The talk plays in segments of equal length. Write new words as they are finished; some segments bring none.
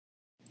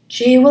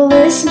She will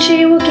listen,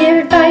 she will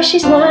give advice,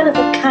 she's one of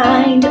a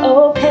kind.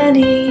 Oh,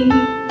 Penny,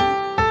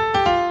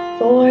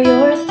 for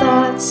your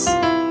thoughts.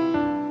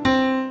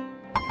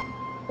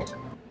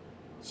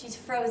 She's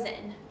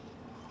frozen.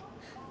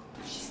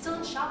 She's still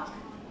in shock.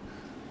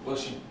 Well,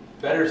 she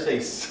better say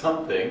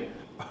something,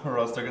 or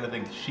else they're gonna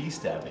think she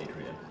stabbed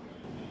Adrian.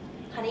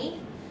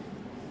 Honey,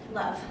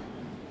 love,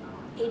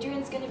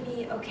 Adrian's gonna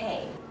be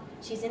okay.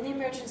 She's in the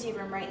emergency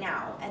room right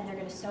now, and they're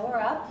gonna sew her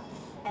up,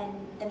 and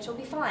then she'll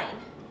be fine.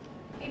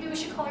 Maybe we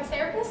should call her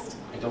therapist?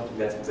 I don't think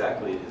that's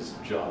exactly his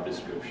job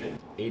description.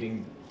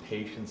 Aiding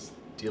patients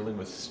dealing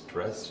with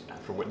stress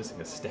after witnessing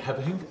a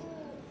stabbing?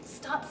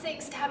 Stop saying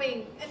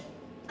stabbing.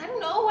 I don't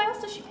know, why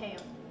else does she pay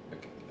him?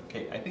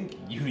 Okay, I think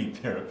you need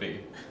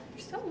therapy. You're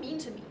so mean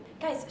to me.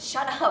 Guys,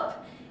 shut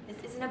up. This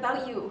isn't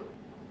about you.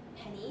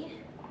 Penny,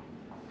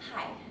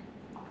 hi.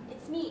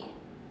 It's me,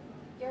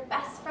 your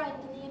best friend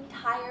in the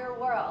entire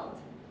world.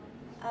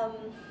 I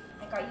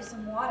got you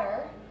some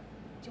water.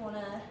 Do you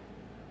wanna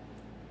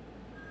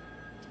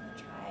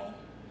try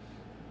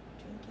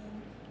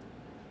drinking?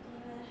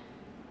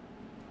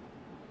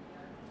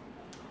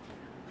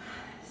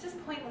 This is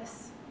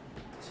pointless.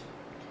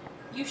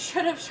 You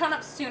should have shown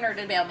up sooner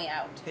to bail me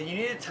out. Hey, you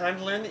needed time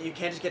to learn that you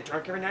can't just get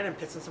drunk every night and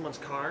piss in someone's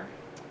car?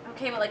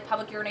 Okay, but like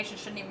public urination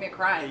shouldn't even be a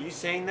crime. Hey, you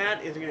saying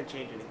that isn't gonna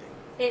change anything.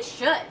 It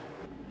should.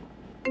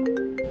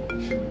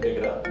 Should we pick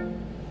it up?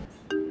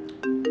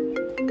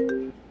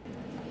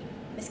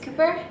 Miss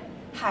Cooper?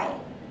 Hi.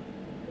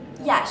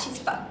 Yeah, she's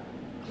fun.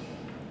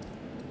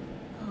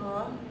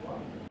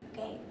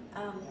 Okay,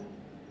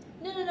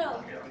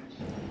 No.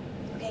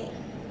 Okay.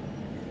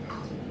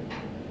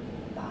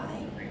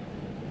 Bye.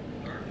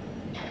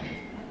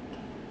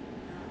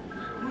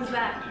 Who's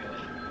that?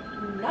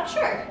 Not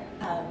sure.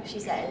 She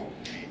said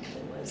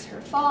it was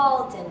her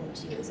fault and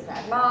she was a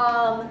bad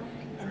mom,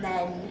 and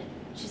then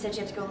she said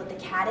she had to go let the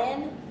cat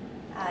in,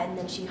 and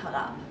then she hung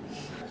up.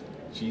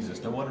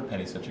 Jesus, no wonder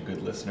Penny's such a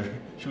good listener.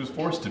 She was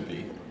forced to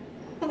be.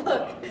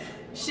 Look,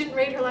 she didn't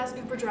rate her last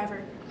Uber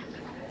driver.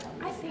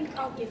 I think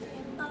I'll give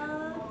him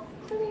a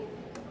 3.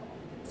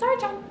 Sorry,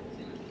 John.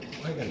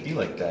 Why you gotta be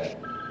like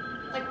that?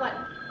 Like what?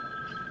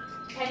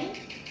 Penny?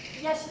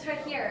 Yeah, she's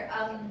right here.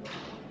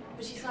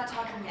 But she's not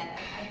talking yet.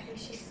 I think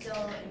she's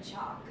still in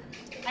shock.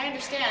 I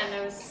understand.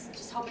 I was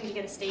just hoping to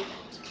get a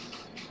statement.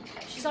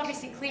 She's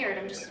obviously cleared.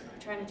 I'm just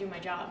trying to do my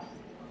job.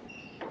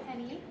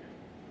 Penny,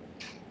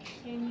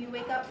 can you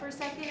wake up for a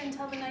second and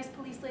tell the nice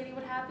police lady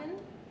what happened?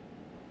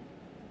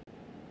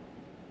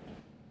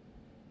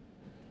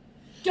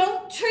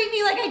 Don't treat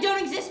me like I don't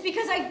exist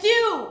because I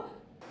do!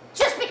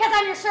 Just because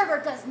I'm your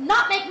server does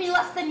not make me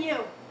less than you!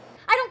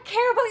 I don't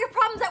care about your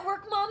problems at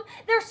work, Mom.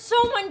 They're so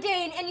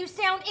mundane and you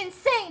sound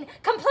insane,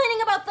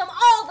 complaining about them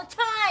all the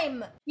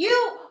time! You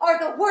are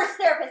the worst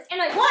therapist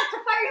and I want to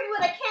fire you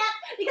but I can't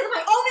because of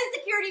my own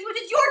insecurities, which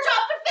is your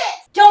job to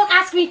fix! Don't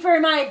ask me for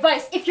my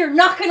advice if you're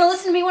not gonna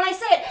listen to me when I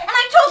say it, and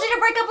I told you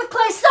to break up with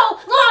Clay so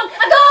long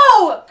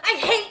ago! I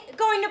hate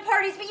going to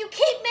parties, but you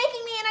keep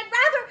making me, and I'd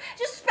rather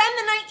just spend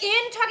the night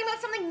in talking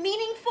about something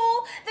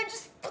meaningful than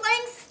just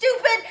playing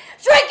stupid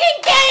drinking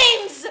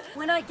games!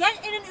 When I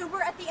get in an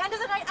Uber at the end of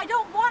the night, I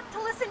don't want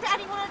to listen to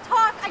anyone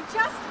talk. I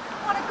just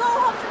want to go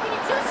home, so can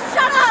you just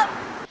shut up?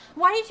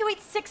 Why did you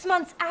wait 6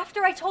 months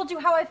after I told you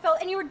how I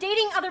felt and you were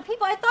dating other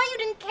people? I thought you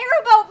didn't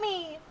care about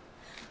me.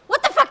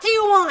 What the fuck do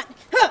you want?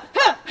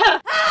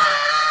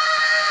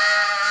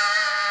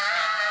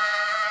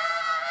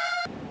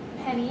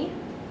 Penny,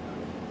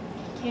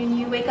 can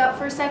you wake up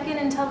for a second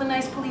and tell the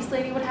nice police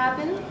lady what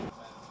happened?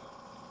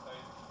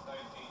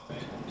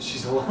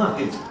 She's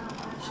alive.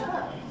 Shut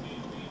up.